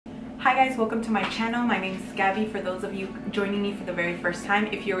Hi guys, welcome to my channel. My name is Gabby. For those of you joining me for the very first time,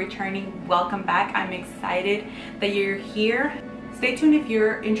 if you're returning, welcome back. I'm excited that you're here. Stay tuned if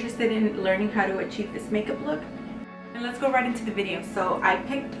you're interested in learning how to achieve this makeup look. And let's go right into the video. So I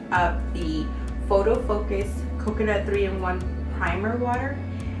picked up the Photo Focus Coconut 3-in-1 Primer Water.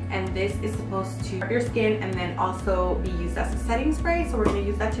 And this is supposed to prep your skin and then also be used as a setting spray. So we're going to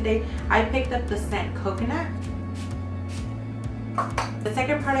use that today. I picked up the scent Coconut. The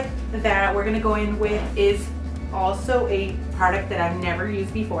second product that we're going to go in with is also a product that I've never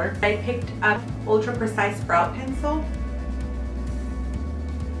used before. I picked up Ultra Precise Brow Pencil.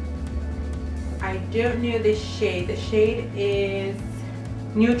 I don't know this shade. The shade is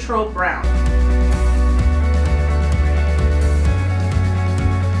Neutral Brown.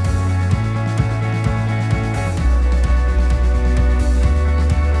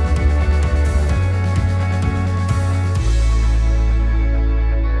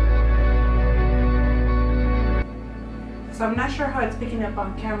 So I'm not sure how it's picking up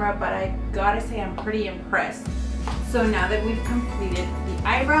on camera, but I gotta say I'm pretty impressed. So now that we've completed the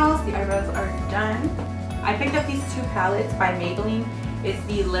eyebrows are done. I picked up these two palettes by Maybelline. It's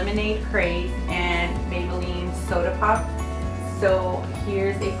the Lemonade Craze and Maybelline Soda Pop. So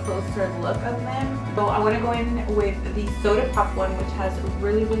here's a closer look of them. So I want to go in with the Soda Pop one, which has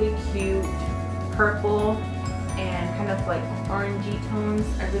really cute purple and kind of like orangey tones.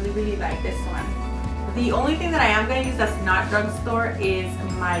 I really like this one. The only thing that I am going to use that's not Drugstore is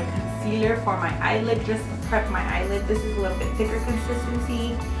my concealer for my eyelid, just to prep my eyelid. This is a little bit thicker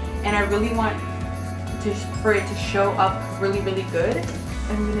consistency and I really want for it to show up really good.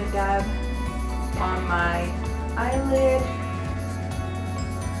 I'm going to dab on my eyelid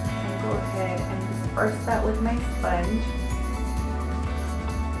and go ahead and disperse that with my sponge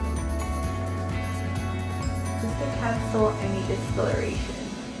just to cancel any discoloration.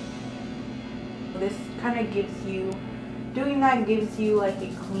 This kind of gives you, doing that gives you like a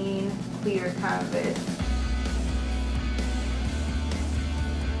clean, clear canvas.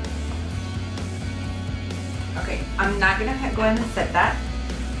 Okay, I'm not gonna go ahead and set that.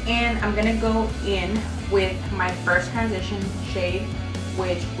 And I'm gonna go in with my first transition shade,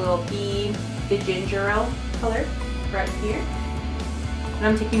 which will be the Ginger Ale color right here. And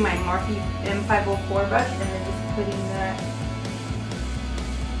I'm taking my Morphe M504 brush and then just putting that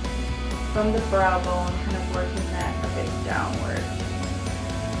from the brow bone, kind of working that a bit downward.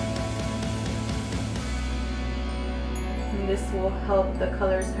 And this will help the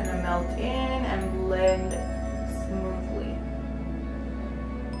colors kind of melt in and blend smoothly.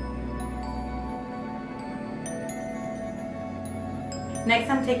 Next,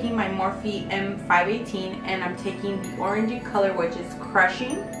 I'm taking my Morphe M518 and I'm taking the orangey color, which is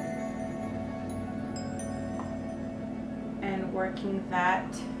Crushing, and working that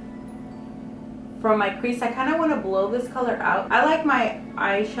from my crease. I kind of want to blow this color out. I like my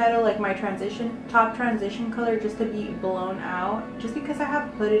eyeshadow, like my top transition color, just to be blown out, just because I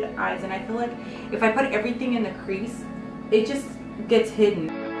have hooded eyes and I feel like if I put everything in the crease, it just gets hidden.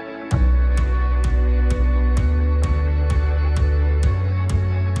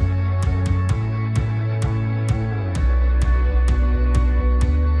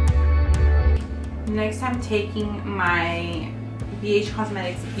 Next, I'm taking my BH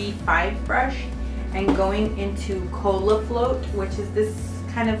Cosmetics B5 brush and going into Cola Float, which is this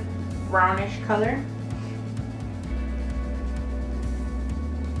kind of brownish color.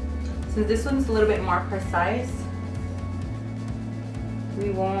 So this one's a little bit more precise. We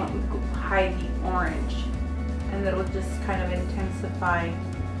won't hide the orange, and it'll just kind of intensify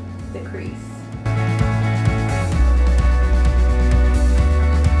the crease.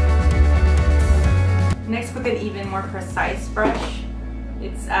 Next, with an even more precise brush,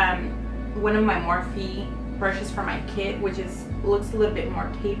 it's one of my Morphe brushes for my kit, which looks a little bit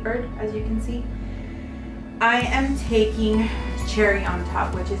more tapered, as you can see. I am taking Cherry on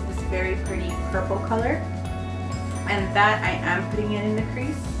Top, which is this very pretty purple color, and that I am putting it in the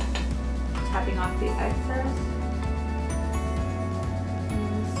crease, tapping off the excess,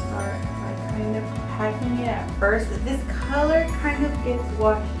 and start by kind of packing it at first. This color kind of gets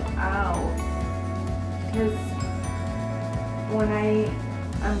washed out because when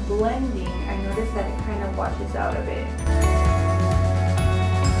I'm blending, I notice that it kind of washes out a bit.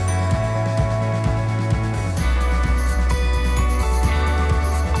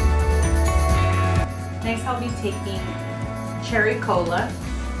 Next, I'll be taking Cherry Cola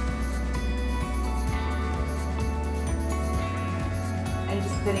and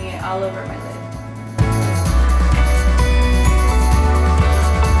just putting it all over my lid.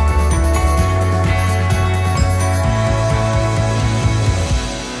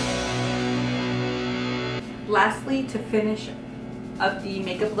 Lastly, to finish up the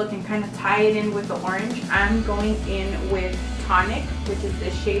makeup look and kind of tie it in with the orange, I'm going in with Tonic, which is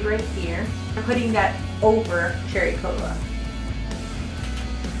this shade right here. I'm putting that over Cherry Cola.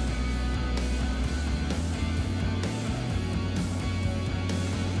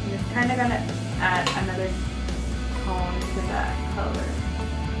 I'm just kind of gonna add another tone to that color.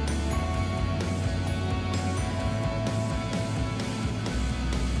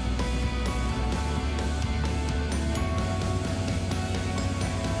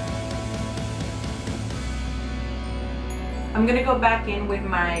 I'm gonna go back in with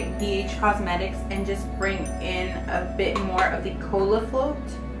my BH Cosmetics and just bring in a bit more of the Cola Float.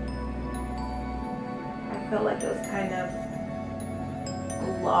 I felt like it was kind of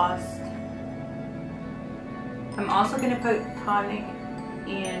lost. I'm also gonna put Tonic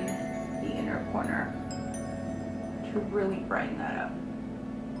in the inner corner to really brighten that up.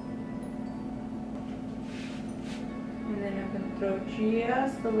 And then I'm gonna throw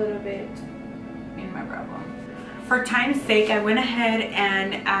just a little bit in my brow bone. For time's sake, I went ahead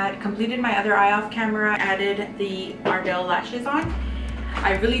and completed my other eye off camera, added the Ardell lashes on.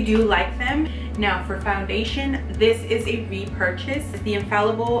 I really do like them. Now for foundation, this is a repurchase. It's the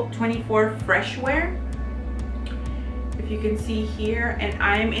Infallible 24 Fresh Wear. If you can see here, and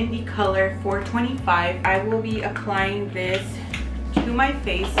I'm in the color 425. I will be applying this to my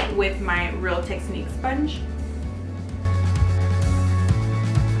face with my Real Technique sponge.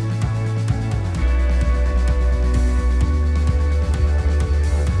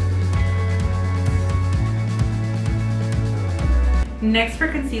 Next for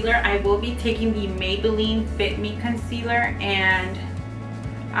concealer, I will be taking the Maybelline Fit Me Concealer, and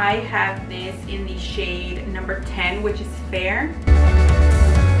I have this in the shade number 10, which is Fair.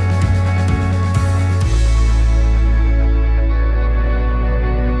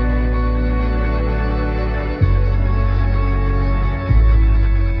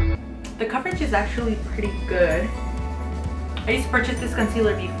 The coverage is actually pretty good. I used to purchase this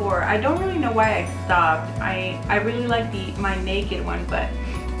concealer before. I don't really know why I stopped. I really like my Naked one, but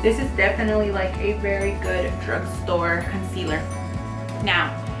this is definitely like a very good drugstore concealer.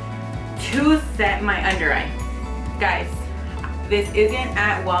 Now, to set my under eye. Guys, this isn't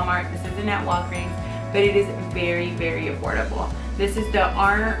at Walmart, this isn't at Walgreens, but it is very, very affordable. This is the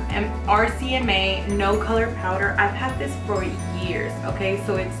RCMA No Color Powder. I've had this for years, okay?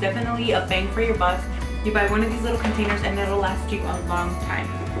 So it's definitely a bang for your buck. You buy one of these little containers and it'll last you a long time.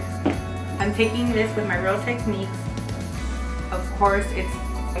 I'm taking this with my Real Techniques. Of course, it's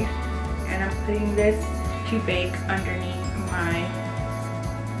white. And I'm putting this to bake underneath my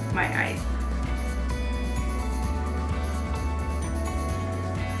eyes.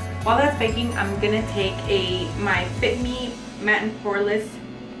 While that's baking, I'm gonna take my Fit Me Matte and Poreless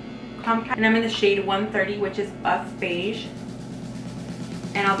Compact, and I'm in the shade 130, which is Buff Beige.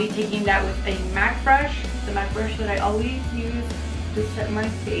 And I'll be taking that with a MAC brush, the MAC brush that I always use to set my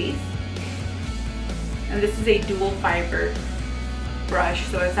face. And this is a dual fiber brush,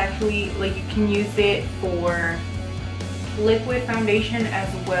 so it's actually like you can use it for liquid foundation as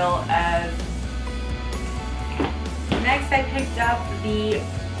well as. Next, I picked up the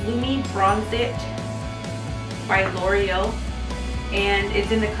Lumi Bronze It by L'Oreal, and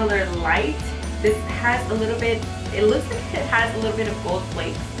it's in the color Light. This has a little bit, it looks like it has a little bit of gold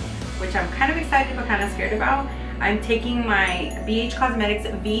flakes, which I'm kind of excited but kind of scared about. I'm taking my BH Cosmetics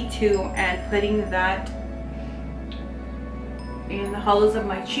V2 and putting that in the hollows of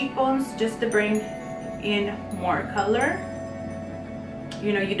my cheekbones just to bring in more color.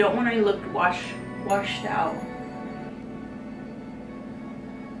 You know, you don't want to look washed out.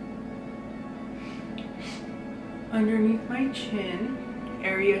 Underneath my chin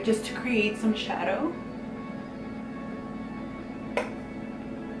area just to create some shadow.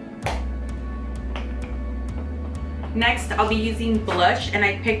 Next, I'll be using blush, and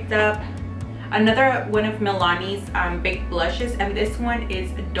I picked up another one of Milani's big blushes, and this one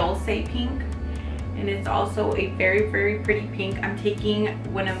is Dulce Pink, and it's also a very, very pretty pink. I'm taking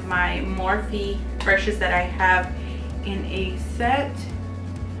one of my Morphe brushes that I have in a set,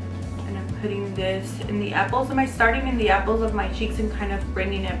 and I'm putting this in the apples of my, starting in the apples of my cheeks and kind of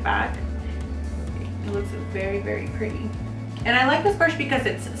bringing it back. It looks very, very pretty. And I like this brush because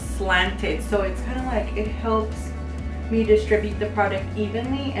it's slanted, so it's kind of like it helps me distribute the product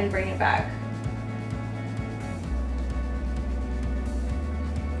evenly and bring it back.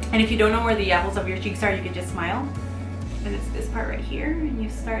 And if you don't know where the apples of your cheeks are, you can just smile. And it's this part right here, and you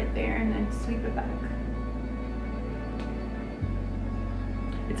start there and then sweep it back.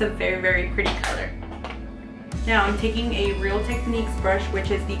 It's a very, very pretty color. Now I'm taking a Real Techniques brush,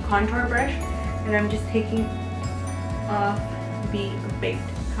 which is the contour brush, and I'm just taking off the baked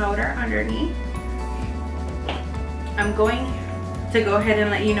powder underneath. I'm going to go ahead and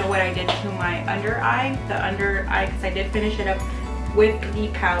let you know what I did to my under eye, because I did finish it up with the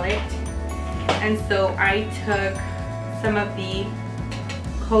palette. And so I took some of the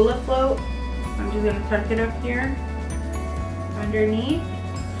Cola Float. I'm just gonna tuck it up here underneath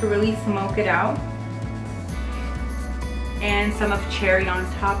to really smoke it out. And some of Cherry on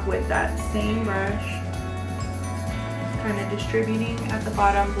top with that same brush. Kind of distributing at the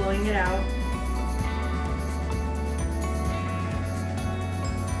bottom, blowing it out.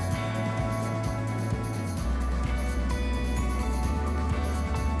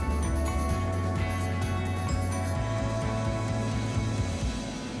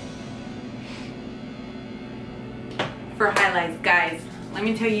 For highlights, guys, let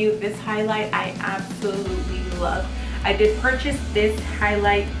me tell you, this highlight I absolutely love. I did purchase this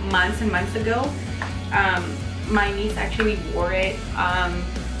highlight months and months ago. My niece actually wore it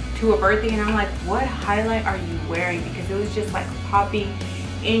to a birthday, and I'm like, what highlight are you wearing? Because it was just like popping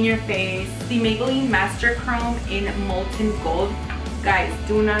in your face. The Maybelline Master Chrome in Molten Gold. Guys,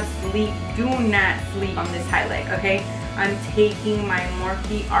 do not sleep on this highlight, okay? I'm taking my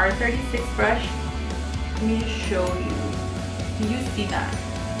Morphe R36 brush. Let me just show you. Do you see that?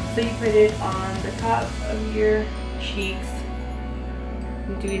 So you put it on the top of your cheeks.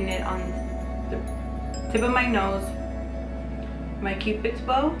 I'm doing it on the tip of my nose, my cupid's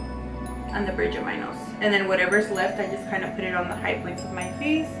bow, and the bridge of my nose. And then whatever's left, I just kind of put it on the high points of my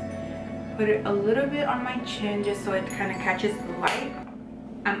face. Put it a little bit on my chin just so it kind of catches the light.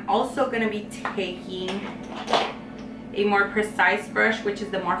 I'm also going to be taking a more precise brush, which is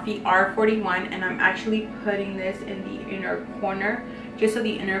the Morphe R41, and I'm actually putting this in the inner corner just so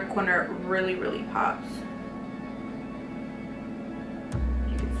the inner corner really pops.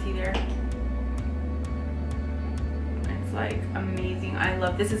 You can see there. It's like amazing. I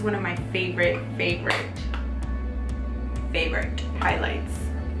love this. Is one of my favorite highlights.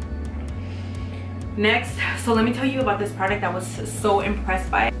 Next, so let me tell you about this product I was so impressed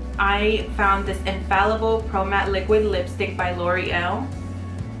by. I found this Infallible Pro Matte Liquid Lipstick by L'Oreal.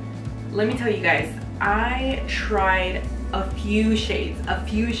 Let me tell you guys, I tried a few shades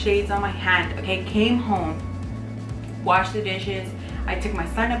on my hand, okay? Came home, washed the dishes, I took my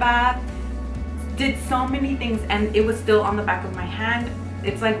son a bath, did so many things, and it was still on the back of my hand.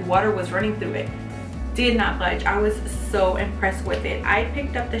 It's like water was running through it. Did not budge. I was so impressed with it. I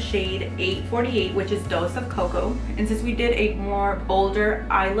picked up the shade 848, which is Dose of Cocoa. And since we did a more bolder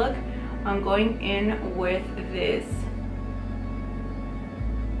eye look, I'm going in with this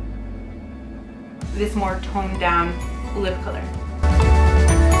more toned down lip color.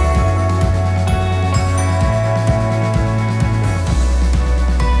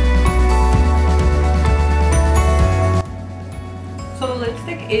 So the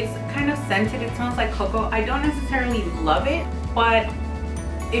lipstick is kind of scented. It smells like cocoa. I don't necessarily love it, but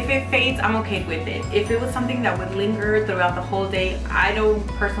if it fades, I'm okay with it. If it was something that would linger throughout the whole day, I don't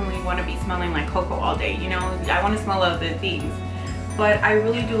personally want to be smelling like cocoa all day, you know? I want to smell other things. But I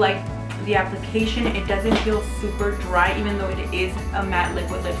really do like the application. It doesn't feel super dry, even though it is a matte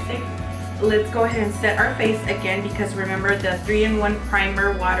liquid lipstick. Let's go ahead and set our face again, because remember, the 3-in-1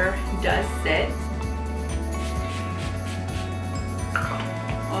 primer water does set.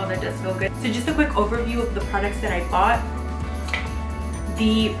 Oh, that does feel good. So just a quick overview of the products that I bought.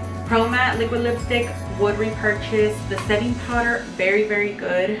 The Pro Matte Liquid Lipstick, would repurchase. The setting powder, very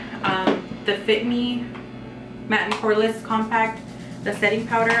good. The Fit Me Matte and Poreless Compact, the setting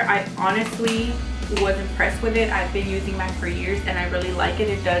powder, I honestly was impressed with it. I've been using MAC for years and I really like it.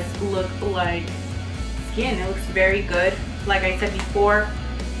 It does look like skin. It looks very good. Like I said before,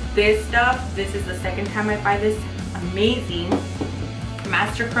 this stuff, this is the second time I buy this. Amazing.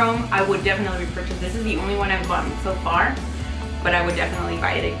 Master Chrome, I would definitely repurchase. This is the only one I've gotten so far, but I would definitely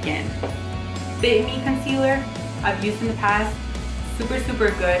buy it again. Fit Me Concealer, I've used in the past.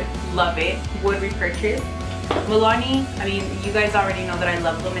 Super good. Love it. Would repurchase. Milani, I mean, you guys already know that I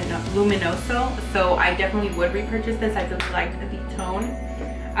love Luminoso, so I definitely would repurchase this. I really like the tone.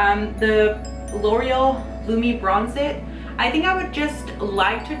 The L'Oreal Lumi Bronze It, I think I would just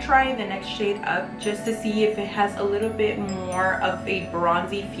like to try the next shade up just to see if it has a little bit more of a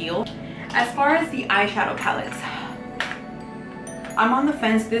bronzy feel. As far as the eyeshadow palettes, I'm on the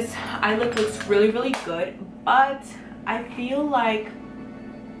fence. This eye look looks really good, but I feel like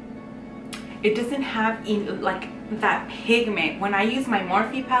it doesn't have like that pigment. When I use my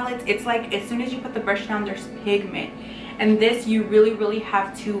Morphe palettes, it's like as soon as you put the brush down, there's pigment. And this, you really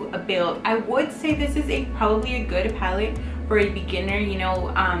have to build. I would say this is probably a good palette for a beginner, you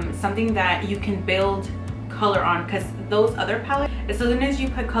know, something that you can build color on, because those other palettes, as soon as you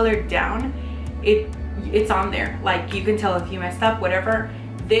put color down, it's on there. Like, you can tell if you messed up, whatever.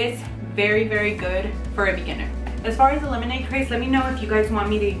 This, very, very good for a beginner. As far as the lemonade craze, let me know if you guys want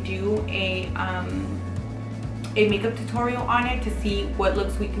me to do a makeup tutorial on it to see what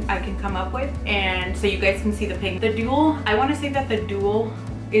looks I can come up with, and so you guys can see the pink. The dual, I want to say that the dual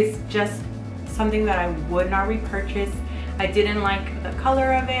is just something that I would not repurchase. I didn't like the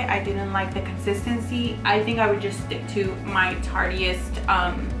color of it. I didn't like the consistency. I think I would just stick to my Tartiest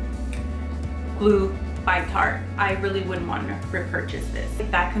glue by Tarte. I really wouldn't want to repurchase this.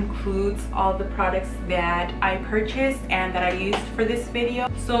 That concludes all the products that I purchased and that I used for this video.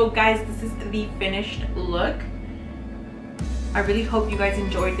 So guys, this is the finished look. I really hope you guys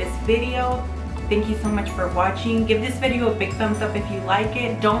enjoyed this video. Thank you so much for watching. Give this video a big thumbs up if you like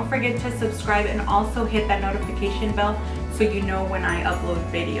it. Don't forget to subscribe and also hit that notification bell so you know when I upload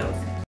videos.